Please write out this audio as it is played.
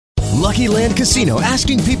Lucky Land Casino,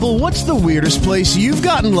 asking people, what's the weirdest place you've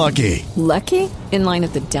gotten lucky? Lucky? In line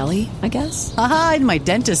at the deli, I guess? Aha, in my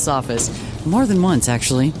dentist's office. More than once,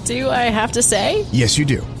 actually. Do I have to say? Yes, you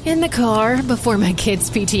do. In the car before my kids'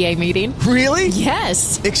 PTA meeting. Really?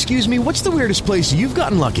 Yes. Excuse me, what's the weirdest place you've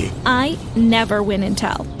gotten lucky? I never win and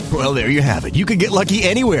tell. Well, there you have it. You can get lucky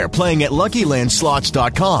anywhere, playing at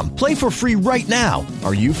LuckyLandSlots.com. Play for free right now.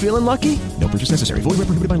 Are you feeling lucky? No purchase necessary. Void where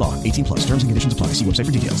prohibited by law. 18 plus. Terms and conditions apply. See website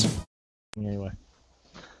for details. Anyway.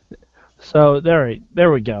 So,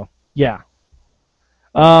 there we go. Yeah.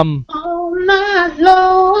 All night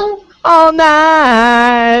long. All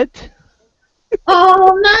night.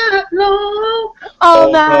 All night long.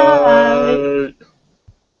 All night.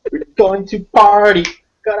 We're going to party.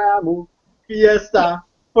 Caramba. Fiesta.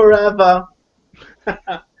 Forever.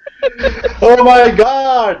 Oh my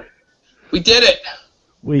God. We did it.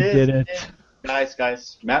 We did it.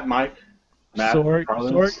 Guys. Matt, Mike. Matt,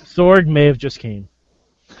 Carlins. Sorg may have just came.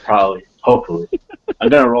 Probably. Hopefully. I'm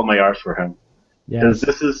going to roll my R's for him. Yes. Because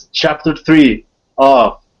this is chapter 3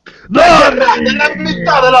 of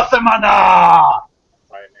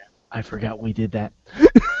I forgot we did that.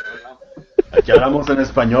 Ya hablamos en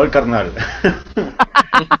español, carnal.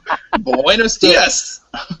 Buenos dias.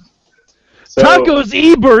 Tacos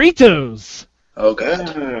y burritos. Oh,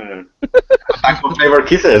 God. Taco flavor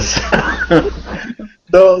kisses.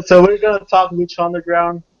 So we're going to talk Lucha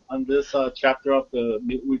Underground on this chapter of the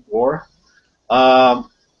Midweek War.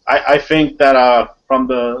 I think that from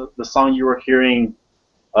the song you were hearing,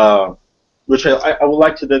 which I would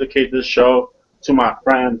like to dedicate this show to my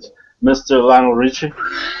friend, Mr. Lionel Richie.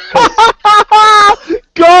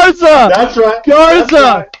 Garza! That's right. Garza! That's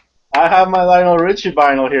right. I have my Lionel Richie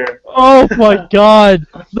vinyl here. Oh my God!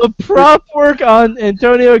 The prop work on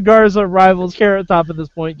Antonio Garza rivals Carrot Top at this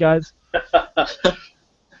point, guys.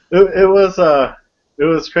 It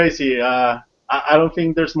was crazy. I don't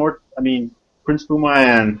think there's more. I mean, Prince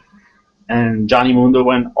Puma and Johnny Mundo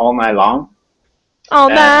went all night long. All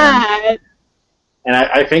night. And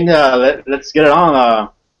I think let's get it on.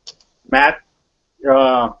 Matt,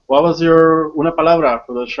 what was your una palabra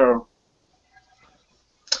for the show?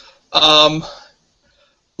 Long?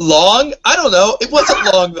 I don't know. It wasn't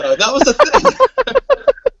long, though. That was the thing.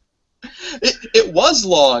 It was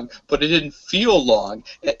long, but it didn't feel long.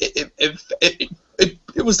 It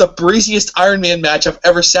was the breeziest Iron Man match I've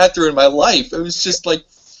ever sat through in my life. It was just like,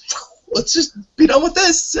 let's just be done with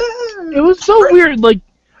this. It was so weird. Like,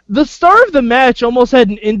 the start of the match almost had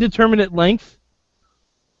an indeterminate length.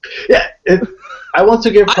 Yeah, I want to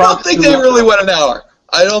give props. I don't think they really went an hour.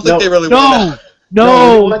 I don't think they really went an hour.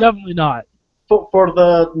 No, definitely not. For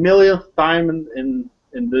the millionth time in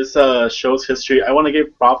this show's history, I want to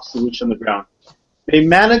give props to Lucha Underground. They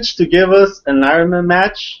managed to give us an Iron Man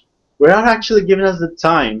match without actually giving us the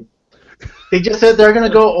time. They just said they're going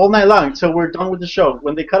to go all night long until we're done with the show.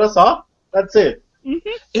 When they cut us off, that's it. Mm-hmm.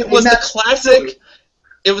 It was the classic.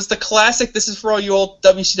 It was the classic. This is for all you old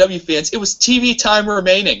WCW fans. It was TV time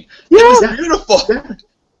remaining. Yeah. It was beautiful. Yeah.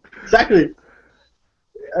 Exactly.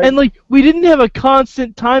 And, like, we didn't have a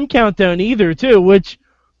constant time countdown either, too, which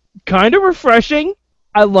kind of refreshing.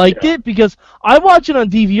 I liked it because I watch it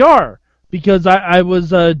on DVR because I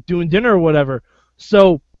was doing dinner or whatever.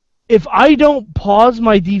 So if I don't pause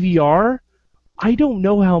my DVR, I don't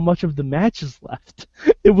know how much of the match is left.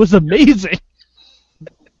 It was amazing.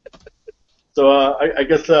 So I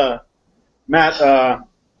guess, Matt,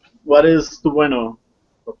 what is the bueno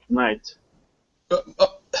of tonight?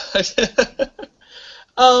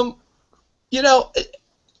 You know,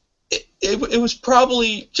 it was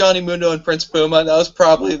probably Johnny Mundo and Prince Puma. That was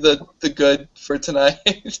probably the good for tonight.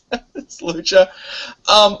 It's Lucha.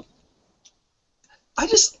 I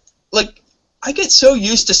just, like, I get so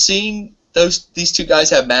used to seeing these two guys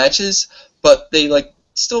have matches, but they, like,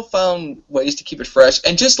 still found ways to keep it fresh.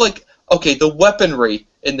 And just, like, okay, the weaponry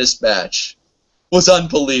in this match was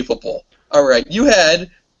unbelievable. All right, you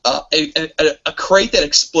had a crate that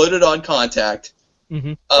exploded on contact.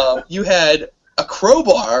 Mm-hmm. You had a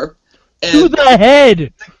crowbar. And to the head!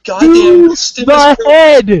 The goddamn stiffest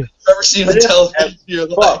head! you've ever seen on television in your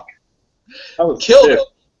life. Killed him.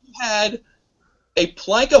 You had a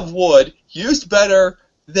plank of wood used better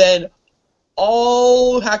than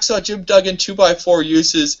all Hacksaw Jim Duggan 2x4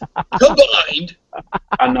 uses combined.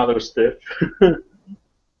 Another stiff.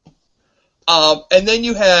 And then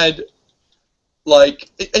you had,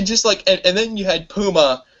 like, and then you had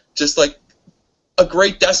Puma, just like a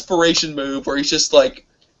great desperation move where he's just like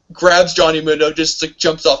grabs Johnny Mundo, just like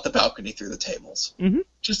jumps off the balcony through the tables. Mm-hmm.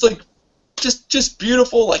 Just like, just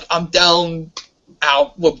beautiful. Like, I'm down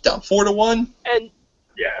 4-1. And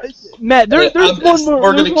Matt, there's one more.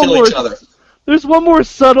 We're going to kill each other. There's one more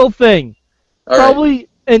subtle thing. All Probably, right.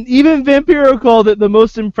 and even Vampiro called it the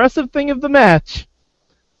most impressive thing of the match.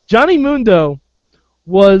 Johnny Mundo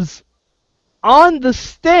was on the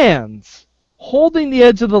stands, holding the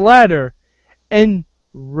edge of the ladder, and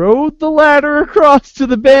rode the ladder across to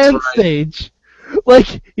the band stage.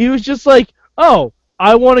 Like, he was just like, oh,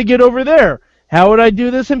 I want to get over there. How would I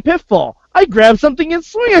do this in Pitfall? I grab something and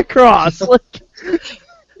swing across. Like,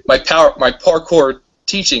 my parkour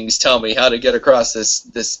teachings tell me how to get across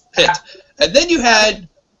this pit. And then you had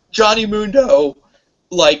Johnny Mundo,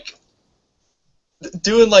 like,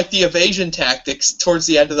 doing, like, the evasion tactics towards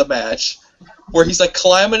the end of the match, where he's, like,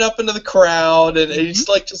 climbing up into the crowd, and he's,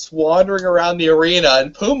 like, just wandering around the arena,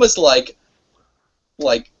 and Puma's like,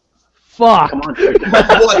 fuck. Come on, dude.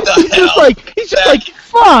 what the hell? He's just like,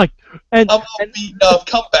 fuck. And I'm all beaten up,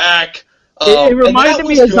 come back. It reminded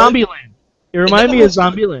me of Zombieland. It reminded me of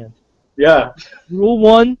Zombieland. Yeah. Rule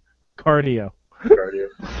 1, cardio. Cardio.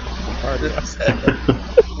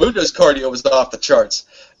 Mundo's cardio was off the charts.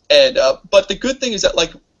 And but the good thing is that,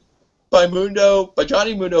 like, by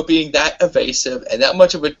Johnny Mundo being that evasive and that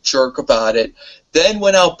much of a jerk about it, then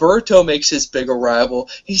when Alberto makes his big arrival,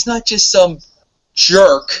 he's not just some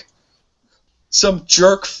jerk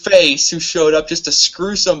face who showed up just to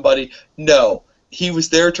screw somebody. No, he was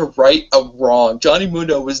there to right a wrong. Johnny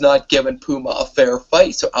Mundo was not giving Puma a fair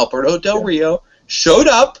fight, so Alberto Del Rio showed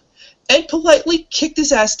up and politely kicked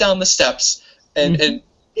his ass down the steps and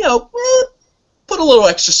you know, put a little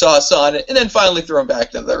extra sauce on it, and then finally threw him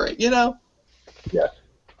back to the ring, you know? Yeah.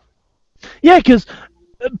 Yeah, because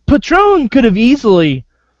Patron could have easily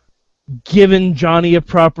given Johnny a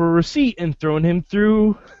proper receipt and thrown him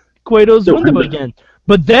through Cueto's window again.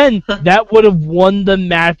 But then that would have won the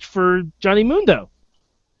match for Johnny Mundo.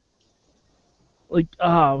 Like, it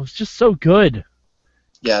was just so good.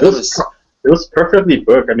 Yeah, it was perfectly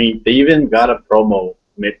booked. I mean, they even got a promo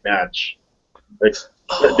mid-match. Like,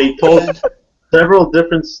 they told several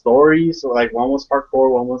different stories. So, like, one was hardcore,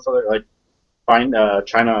 one was like trying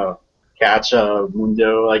to catch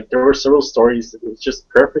Mundo. Like, there were several stories. It was just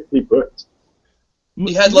perfectly booked.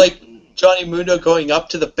 You had, like, Johnny Mundo going up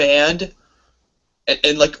to the band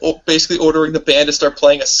and like, basically ordering the band to start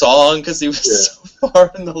playing a song because he was so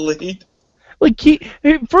far in the lead. Like,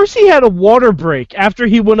 first he had a water break after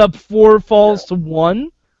he went up 4 falls to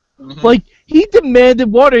 1. Mm-hmm. Like, he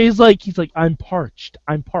demanded water. He's like, I'm parched.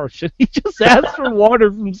 And he just asked for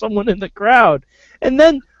water from someone in the crowd. And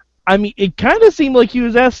then, I mean, it kind of seemed like he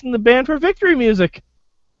was asking the band for victory music.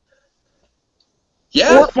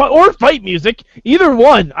 Yeah. Or fight music. Either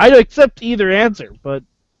one. I'd accept either answer. But,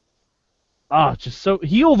 just so,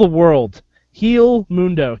 heal the world. Heal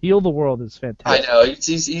Mundo. Heal the world is fantastic. I know.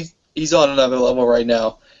 He's on another level right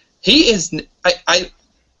now. He is.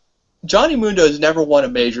 Johnny Mundo has never won a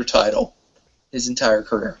major title his entire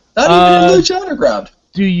career. Not even in Lucha Underground.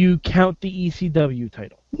 Do you count the ECW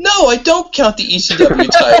title? No, I don't count the ECW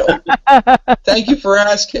title. Thank you for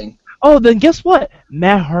asking. Oh, then guess what?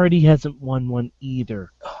 Matt Hardy hasn't won one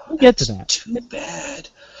either. We'll get to that. Too bad.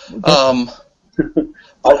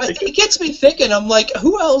 It gets me thinking. I'm like,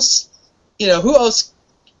 who else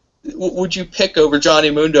would you pick over Johnny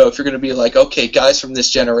Mundo if you're going to be like, okay, guys from this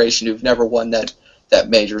generation who've never won that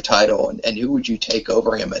major title, and who would you take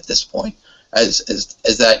over him at this point as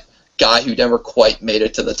that guy who never quite made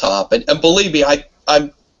it to the top? And believe me,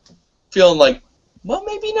 I'm feeling like, well,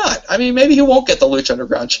 maybe not. I mean, maybe he won't get the Lucha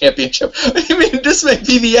Underground Championship. I mean, this may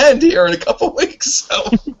be the end here in a couple weeks,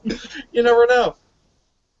 so you never know.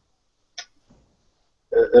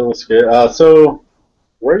 It was good. So,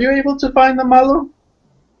 were you able to find the Malo?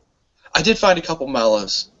 I did find a couple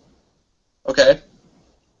Malos. Okay?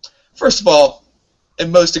 First of all,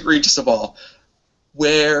 and most egregious of all,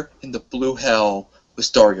 where in the blue hell was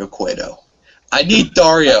Dario Cueto? I need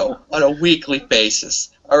Dario on a weekly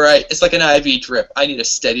basis. All right? It's like an IV drip. I need a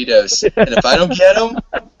steady dose. And if I don't get him,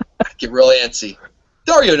 I get really antsy.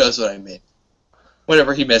 Dario knows what I mean.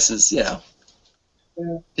 Whenever he misses,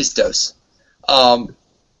 his dose. And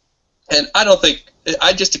I don't think...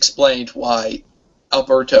 I just explained why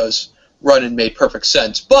Alberto's run-in made perfect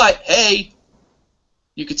sense. But, hey,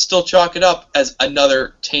 you could still chalk it up as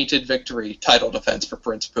another tainted victory title defense for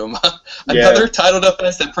Prince Puma. Another title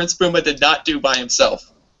defense that Prince Puma did not do by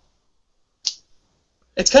himself.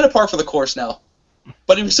 It's kind of par for the course now.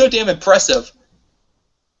 But he was so damn impressive.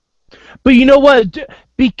 But you know what?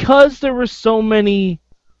 Because there were so many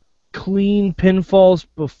clean pinfalls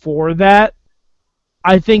before that,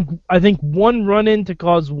 I think one run-in to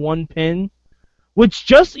cause one pin, which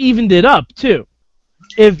just evened it up too.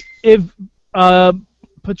 If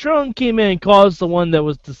Patron came in and caused the one that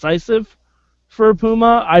was decisive for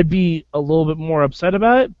Puma, I'd be a little bit more upset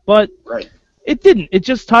about it. But it didn't. It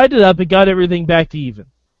just tied it up. It got everything back to even.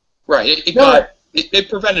 Right. It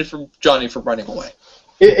prevented Johnny from running away.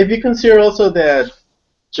 If you consider also that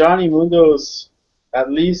Johnny Mundo's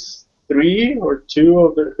at least 3 or 2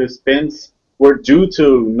 of his spins were due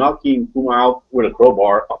to knocking Puma out with a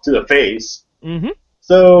crowbar up to the face. Mm-hmm.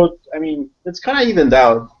 So, I mean, it's kind of evened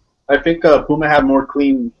out. I think Puma had more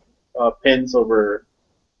clean pins over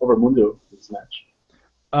Mundo this match.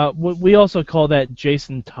 We also call that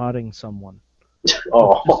Jason Todding someone.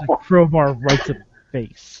 Oh. Just a crowbar right to the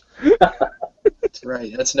face. That's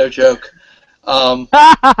right. That's no joke. Gar.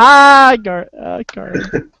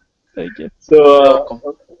 Thank you.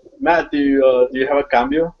 So, Matt, do you have a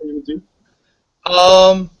cambio that you would do?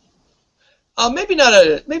 Maybe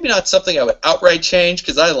not something I would outright change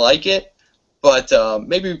because I like it, but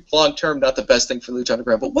maybe long term not the best thing for Lucha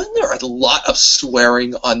Underground. But wasn't there a lot of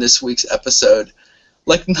swearing on this week's episode?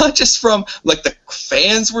 Like not just from like the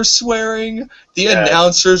fans were swearing, the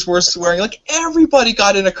announcers were swearing. Like everybody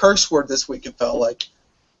got in a curse word this week. It felt like.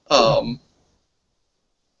 The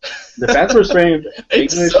fans were swearing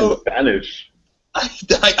English and Spanish.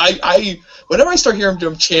 I whenever I start hearing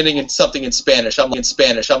them chanting in something in Spanish, I'm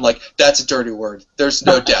like, that's a dirty word. There's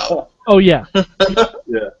no doubt. Oh yeah.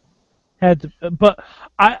 Yeah. Had to, but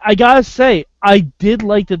I gotta say, I did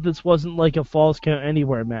like that this wasn't like a Falls Count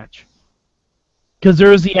Anywhere match. Because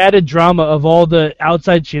there was the added drama of all the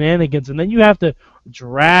outside shenanigans, and then you have to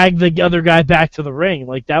drag the other guy back to the ring.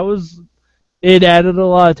 Like it added a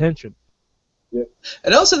lot of tension. Yeah.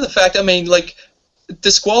 And also the fact, I mean, like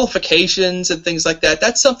disqualifications and things like that.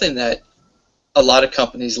 That's something that a lot of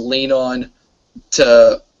companies lean on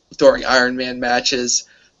during Iron Man matches.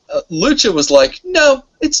 Lucha was like, no,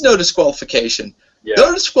 it's no disqualification. Yeah.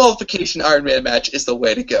 No disqualification Iron Man match is the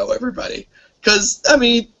way to go, everybody. Because, I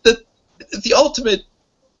mean, the ultimate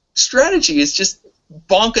strategy is just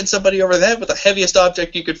bonking somebody over the head with the heaviest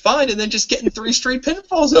object you could find and then just getting 3 straight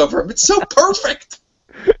pinfalls over him. It's so perfect.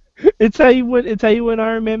 It's how you win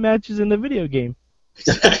Iron Man matches in the video game.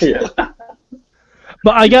 Yeah.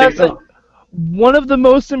 But I got one of the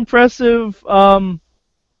most impressive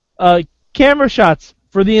camera shots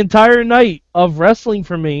for the entire night of wrestling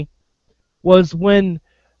for me was when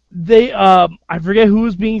they I forget who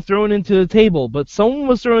was being thrown into the table, but someone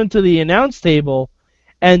was thrown into the announce table,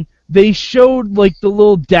 and they showed like the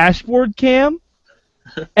little dashboard cam,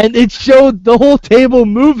 and it showed the whole table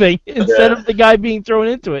moving instead of the guy being thrown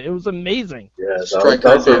into it. It was amazing. Yeah, that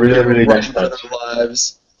was a really, really nice touch.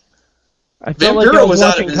 Lives. I felt like I was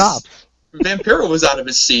watching Cops. Vampiro was out of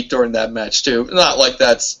his seat during that match too. Not like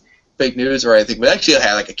that's big news or anything, but actually I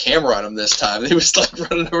had like a camera on him this time. He was like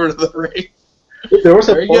running over to the ring. There was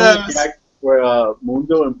a point where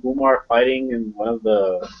Mundo and Puma are fighting in one of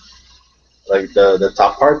the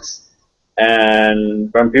top parts,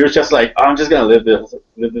 and Vampiro's just like, oh, I'm just gonna live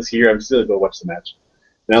this here. I'm just gonna go watch the match.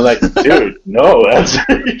 And I'm like, dude, no,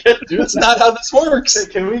 you can't do that's not how this works.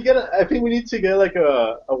 Can we get? I think we need to get like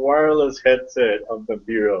a wireless headset on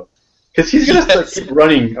Vampiro, because he's gonna keep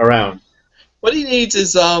running around. What he needs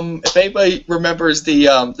is, if anybody remembers the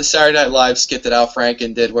Saturday Night Live skit that Al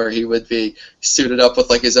Franken did where he would be suited up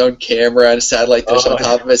with like his own camera and a satellite dish on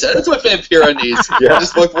top of his head. That's what Vampiro needs.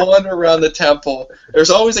 Just like wander around the temple.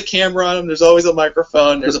 There's always a camera on him. There's always a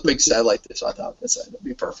microphone. There's a big satellite dish on top of his head. It'd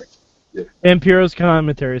be perfect. Yeah. Vampiro's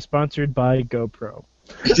commentary sponsored by GoPro.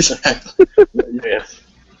 Exactly. Yes,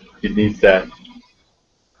 he needs that.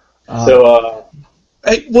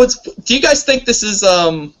 Hey, do you guys think this is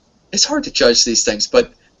It's hard to judge these things,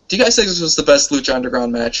 but do you guys think this was the best Lucha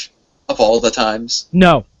Underground match of all the times?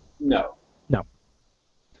 No. No.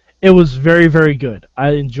 It was very, very good.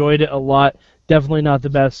 I enjoyed it a lot. Definitely not the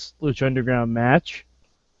best Lucha Underground match.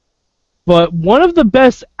 But one of the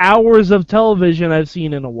best hours of television I've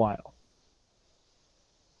seen in a while.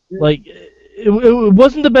 Like, it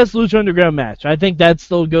wasn't the best Lucha Underground match. I think that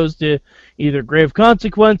still goes to either Grave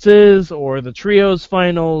Consequences or the Trios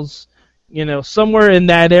Finals. You know, somewhere in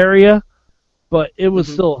that area, but it was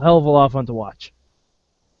still a hell of a lot of fun to watch.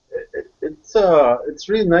 It's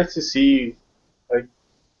really nice to see like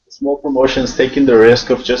small promotions taking the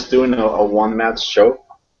risk of just doing a one-match show.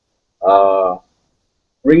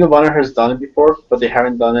 Ring of Honor has done it before, but they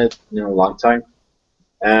haven't done it in a long time,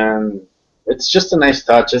 and it's just a nice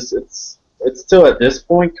touch. It's still at this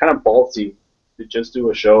point kind of ballsy to just do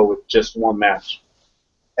a show with just one match,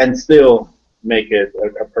 and still make it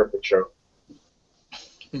a perfect show.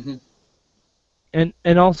 Mm-hmm.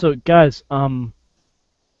 And also, guys,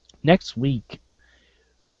 next week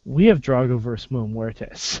we have Drago versus Moon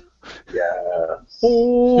Muertes. Yeah.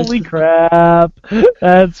 Holy crap.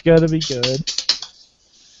 That's gonna be good.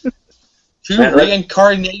 Two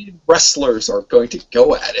reincarnated wrestlers are going to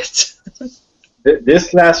go at it.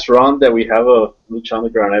 This last run that we have of Lucha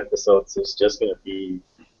Underground episodes is just going to be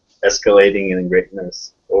escalating in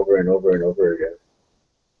greatness over and over and over again.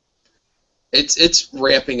 It's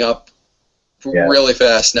ramping up really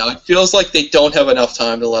fast now. It feels like they don't have enough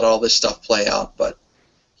time to let all this stuff play out, but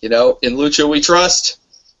in Lucha we trust,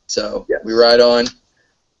 so we ride on,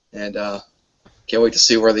 and can't wait to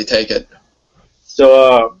see where they take it.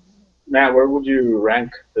 So, Matt, where would you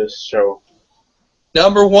rank this show?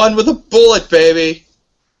 Number 1 with a bullet, baby.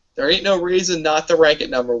 There ain't no reason not to rank it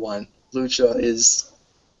number 1. Lucha is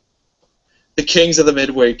the kings of the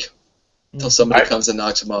midweek until somebody comes and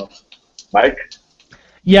knocks them off. Mike?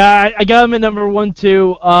 Yeah, I got him at number 1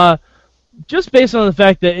 too. Just based on the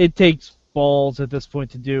fact that it takes balls at this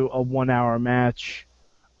point to do a 1-hour match,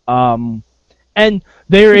 and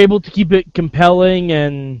they are able to keep it compelling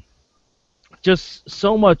and just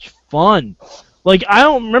so much fun. Like, I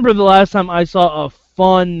don't remember the last time I saw a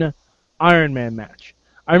fun Iron Man match.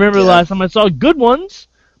 I remember the last time I saw good ones,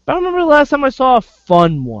 but I don't remember the last time I saw a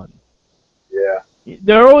fun one. Yeah.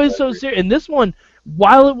 They're always so serious. And this one,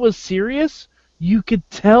 while it was serious, you could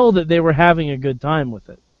tell that they were having a good time with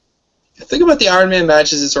it. The thing about the Iron Man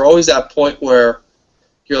matches is they're always that point where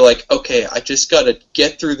you're like, okay, I just got to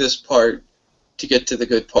get through this part to get to the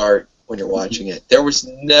good part when you're watching it. There was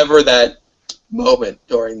never that moment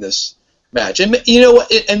during this match. And you know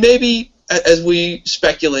what? And maybe, as we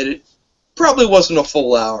speculated, probably wasn't a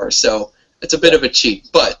full hour, so it's a bit of a cheat.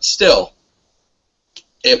 But still,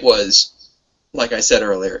 it was, like I said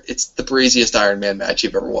earlier, it's the breeziest Iron Man match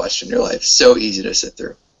you've ever watched in your life. So easy to sit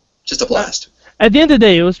through. Just a blast. At the end of the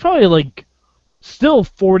day, it was probably still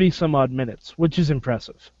 40-some-odd minutes, which is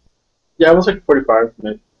impressive. Yeah, it was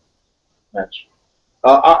 45-minute match.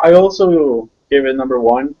 I also gave it number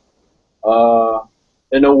 1.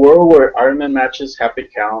 In a world where Iron Man matches have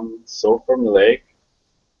become so formulaic,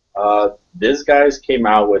 these guys came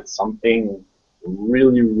out with something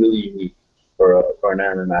really, really unique for an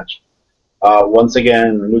Iron Man match. Once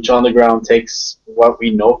again, Lucha Underground takes what we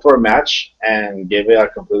know for a match and give it a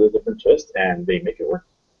completely different twist, and they make it work.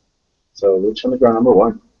 So, Lucha Underground number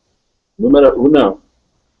 1. Numero uno.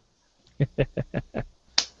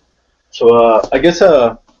 So, I guess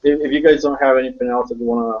if you guys don't have anything else that you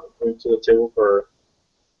want to bring to the table for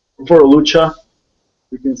Lucha,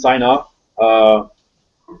 we can sign off. A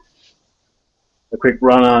quick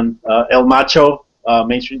run on El Macho,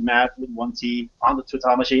 Main Street Matt with 1T on the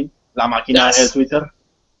Twitter machine. La Máquina en el Twitter.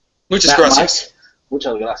 Muchas gracias.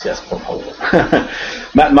 Muchas gracias, por favor.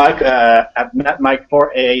 Matt Mike at Matt Mike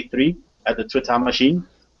 4AA3 at the Twitter machine.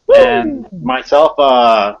 Woo! And myself,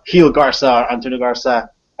 Heel Garza, Antonio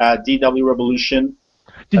Garza, DW Revolution.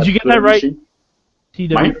 Did you get that right?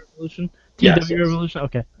 TW Mine? Revolution? TW Yes. Revolution?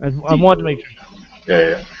 Okay. I wanted to make sure.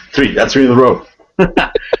 Yeah. 3. That's 3 in a row.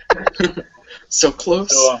 So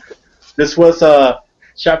close. So, this was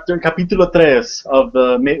capítulo 3 of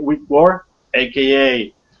the Midweek War,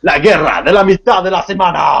 a.k.a. La Guerra de la Mitad de la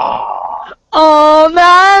Semana. All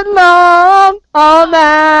night long, all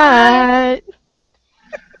night.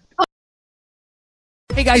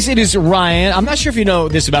 Hey guys, it is Ryan. I'm not sure if you know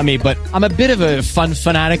this about me, but I'm a bit of a fun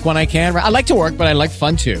fanatic when I can. I like to work, but I like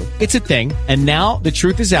fun too. It's a thing. And now the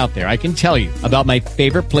truth is out there. I can tell you about my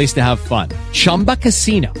favorite place to have fun. Chumba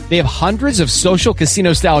Casino. They have hundreds of social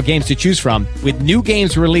casino style games to choose from with new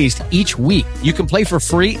games released each week. You can play for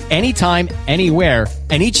free anytime, anywhere.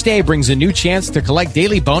 And each day brings a new chance to collect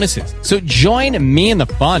daily bonuses. So join me in the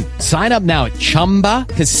fun. Sign up now at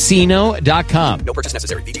ChumbaCasino.com. No purchase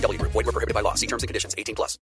necessary. VGW Group. Void where prohibited by law. See terms and conditions. 18+.